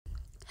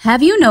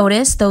Have you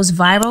noticed those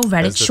viral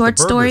Reddit short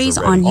stories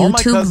on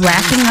YouTube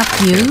racking up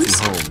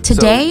views?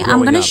 Today,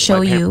 I'm going to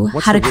show you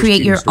how to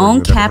create your own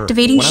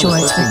captivating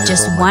shorts with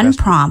just one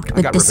prompt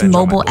with this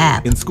mobile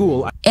app.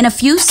 In a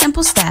few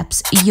simple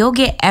steps, you'll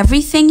get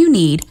everything you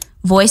need: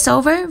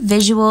 voiceover,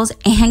 visuals,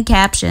 and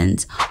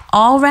captions,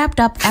 all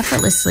wrapped up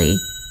effortlessly.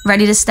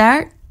 Ready to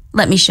start?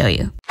 Let me show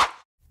you.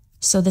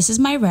 So this is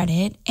my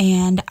Reddit,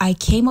 and I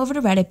came over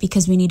to Reddit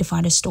because we need to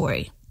find a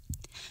story.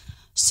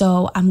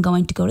 So I'm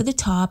going to go to the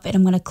top and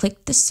I'm going to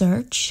click the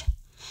search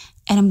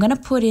and I'm going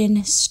to put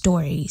in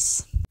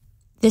stories.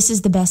 This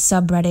is the best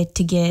subreddit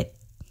to get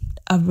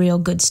a real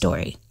good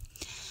story.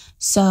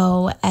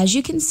 So as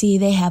you can see,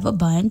 they have a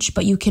bunch,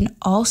 but you can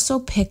also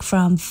pick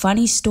from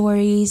funny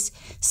stories,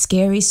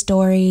 scary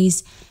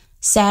stories,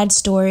 sad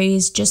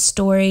stories, just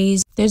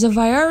stories. There's a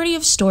variety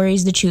of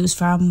stories to choose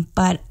from,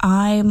 but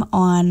I'm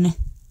on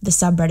the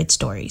subreddit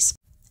stories.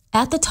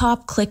 At the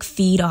top, click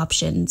feed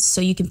options. So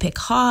you can pick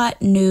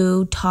hot,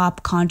 new,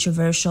 top,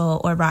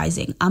 controversial, or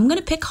rising. I'm going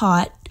to pick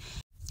hot.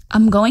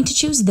 I'm going to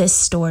choose this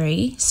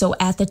story. So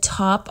at the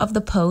top of the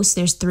post,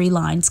 there's 3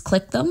 lines.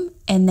 Click them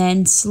and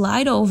then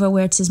slide over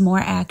where it says more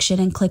action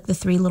and click the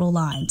 3 little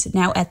lines.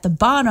 Now at the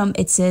bottom,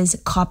 it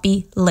says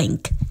copy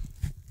link.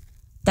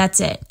 That's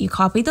it. You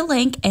copy the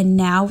link and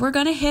now we're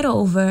going to head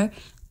over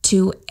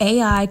to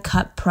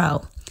Aicut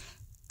Pro.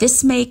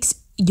 This makes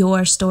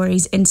your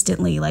stories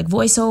instantly, like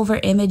voiceover,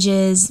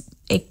 images.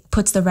 It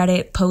puts the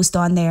Reddit post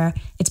on there.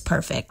 It's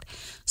perfect.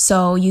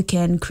 So you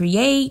can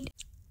create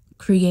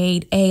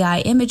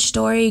AI image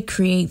story,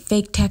 create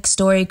fake text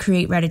story,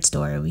 create Reddit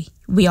story.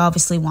 We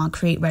obviously want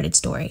create Reddit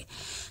story.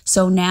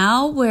 So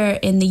now we're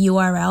in the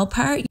URL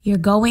part. You're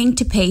going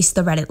to paste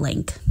the Reddit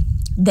link.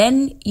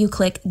 Then you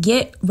click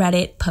get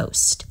Reddit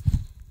post.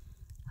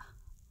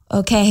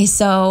 Okay,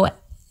 so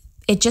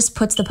it just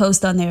puts the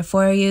post on there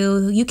for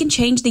you. You can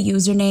change the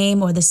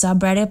username or the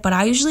subreddit, but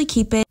I usually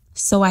keep it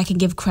so I can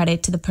give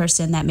credit to the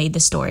person that made the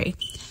story.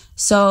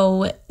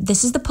 So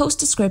this is the post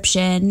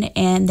description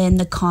and then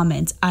the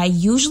comments. I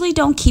usually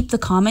don't keep the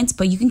comments,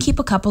 but you can keep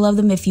a couple of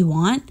them if you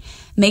want.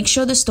 Make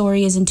sure the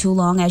story isn't too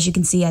long. As you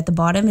can see at the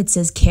bottom, it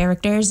says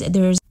characters.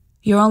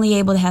 You're only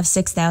able to have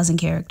 6,000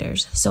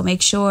 characters. So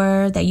make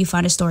sure that you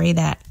find a story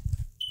that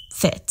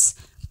fits.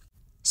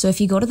 So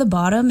if you go to the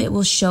bottom, it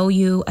will show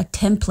you a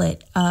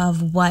template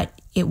of what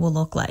it will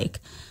look like.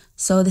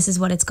 So this is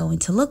what it's going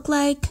to look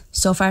like.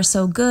 So far,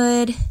 so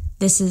good.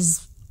 This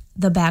is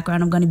the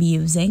background I'm going to be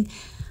using.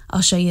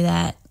 I'll show you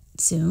that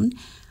soon.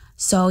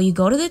 So you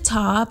go to the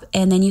top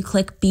and then you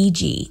click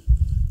BG.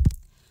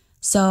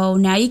 So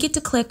now you get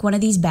to click one of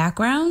these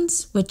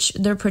backgrounds, which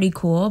they're pretty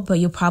cool, but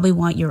you'll probably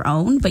want your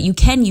own, but you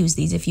can use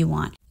these if you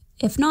want.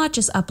 If not,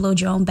 just upload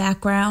your own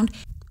background.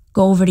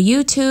 Go over to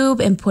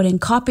YouTube and put in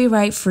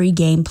copyright-free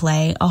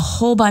gameplay. A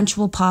whole bunch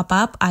will pop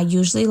up. I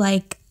usually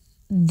like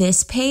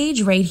this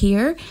page right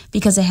here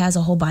because it has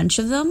a whole bunch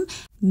of them.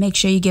 Make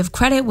sure you give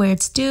credit where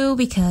it's due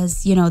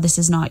because, you know, this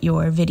is not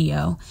your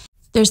video.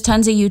 There's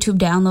tons of YouTube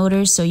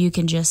downloaders, so you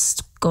can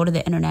just go to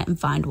the internet and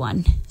find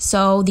one.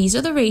 So these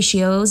are the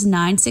ratios,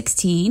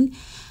 9:16,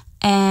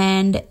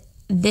 and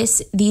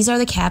these are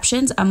the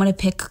captions. I'm going to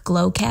pick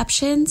glow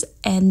captions,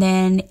 and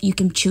then you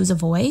can choose a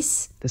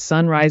voice. The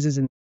sun rises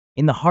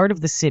in the heart of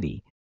the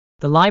city.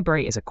 The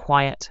library is a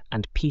quiet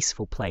and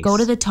peaceful place. Go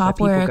to the top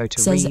where it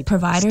says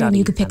provider and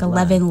you can pick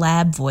 11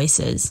 lab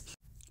voices.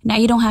 Now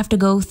you don't have to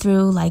go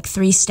through like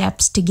 3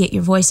 steps to get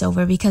your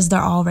voiceover because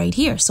they're all right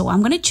here. So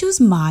I'm going to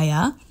choose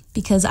Maya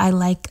because I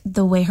like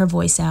the way her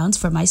voice sounds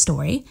for my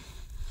story.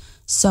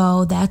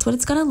 So that's what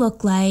it's going to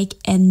look like.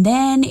 And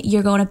then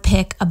you're going to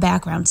pick a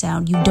background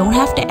sound. You don't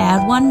have to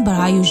add one, but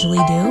I usually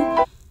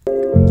do.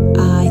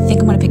 I think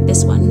I'm going to pick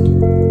this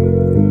one.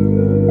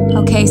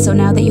 Okay, so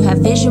now that you have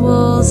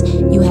visuals,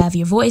 you have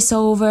your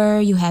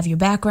voiceover, you have your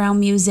background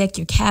music,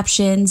 your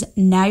captions,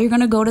 now you're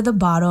going to go to the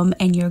bottom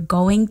and you're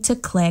going to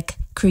click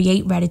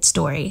Create Reddit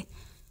Story.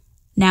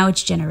 Now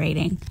it's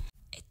generating.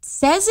 It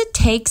says it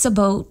takes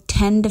about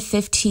 10 to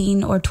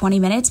 15 or 20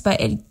 minutes, but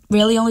it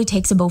really only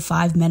takes about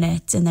 5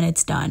 minutes and then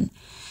it's done.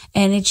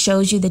 And it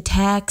shows you the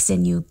text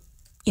and you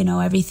know,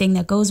 everything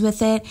that goes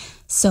with it.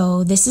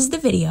 So this is the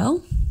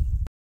video.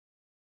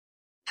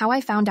 How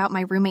I found out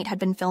my roommate had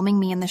been filming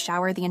me in the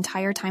shower the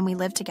entire time we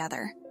lived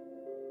together.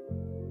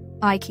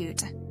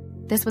 Aicut.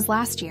 This was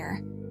last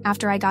year,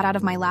 after I got out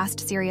of my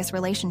last serious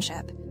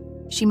relationship.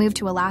 She moved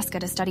to Alaska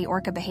to study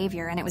orca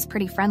behavior and it was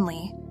pretty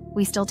friendly.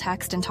 We still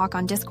text and talk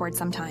on Discord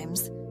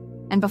sometimes.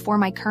 And before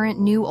my current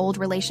new old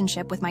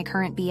relationship with my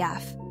current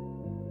BF.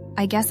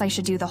 I guess I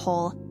should do the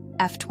whole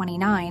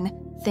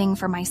F29 thing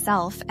for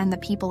myself and the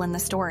people in the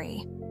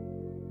story.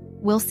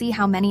 We'll see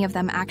how many of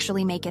them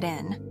actually make it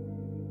in.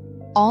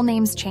 All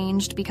names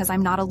changed because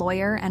I'm not a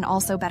lawyer and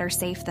also better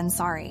safe than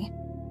sorry.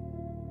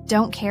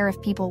 Don't care if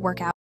people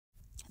work out.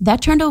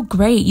 That turned out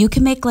great. You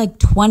can make like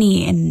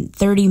 20 in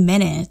 30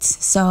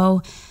 minutes.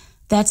 So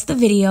that's the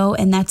video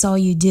and that's all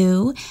you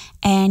do.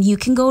 And you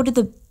can go to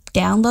the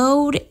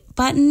download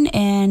button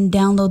and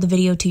download the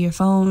video to your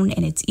phone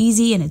and it's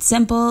easy and it's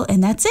simple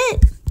and that's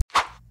it.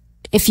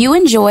 If you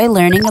enjoy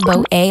learning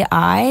about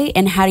AI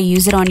and how to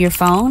use it on your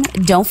phone,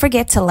 don't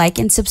forget to like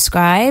and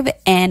subscribe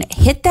and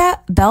hit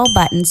that bell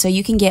button so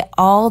you can get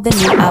all the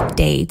new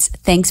updates.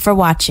 Thanks for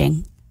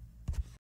watching.